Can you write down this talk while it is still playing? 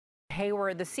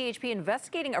Hayward. The CHP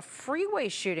investigating a freeway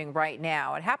shooting right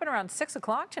now. It happened around 6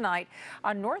 o'clock tonight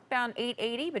on northbound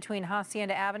 880 between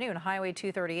Hacienda Avenue and Highway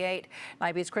 238.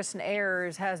 IB's Christin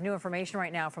Ayers has new information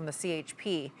right now from the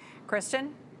CHP.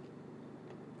 Christin?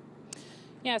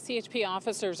 Yeah, CHP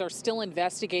officers are still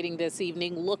investigating this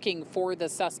evening, looking for the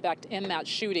suspect in that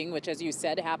shooting, which, as you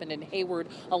said, happened in Hayward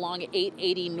along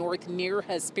 880 North near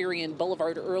Hesperian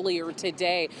Boulevard earlier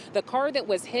today. The car that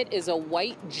was hit is a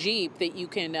white Jeep that you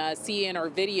can see in our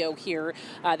video here.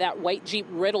 That white Jeep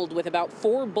riddled with about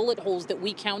 4 bullet holes that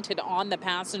we counted on the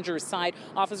passenger side.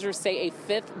 Officers say a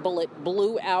 5th bullet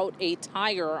blew out a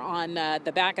tire on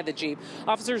the back of the Jeep.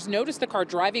 Officers noticed the car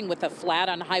driving with a flat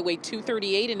on Highway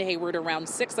 238 in Hayward around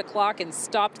 6 o'clock and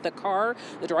stopped the car.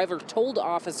 The driver told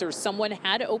officers someone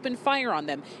had opened fire on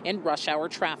them in rush hour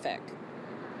traffic.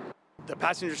 The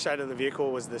passenger side of the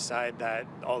vehicle was the side that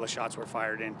all the shots were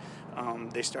fired in.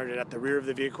 They started at the rear of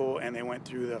the vehicle and they went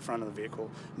through the front of the vehicle.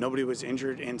 Nobody was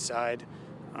injured inside,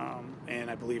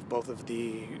 and I believe both of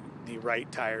the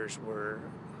right tires were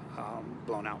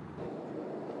blown out.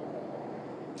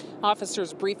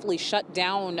 Officers briefly shut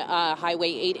down Highway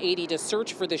 880 to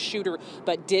search for the shooter,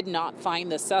 but did not find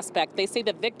the suspect. They say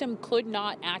the victim could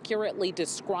not accurately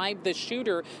describe the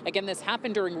shooter. Again, this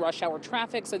happened during rush hour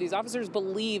traffic, so these officers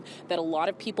believe that a lot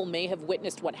of people may have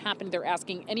witnessed what happened. They're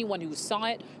asking anyone who saw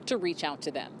it to reach out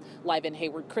to them. Live in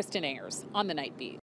Hayward, Christin Ayers on the Night Beat.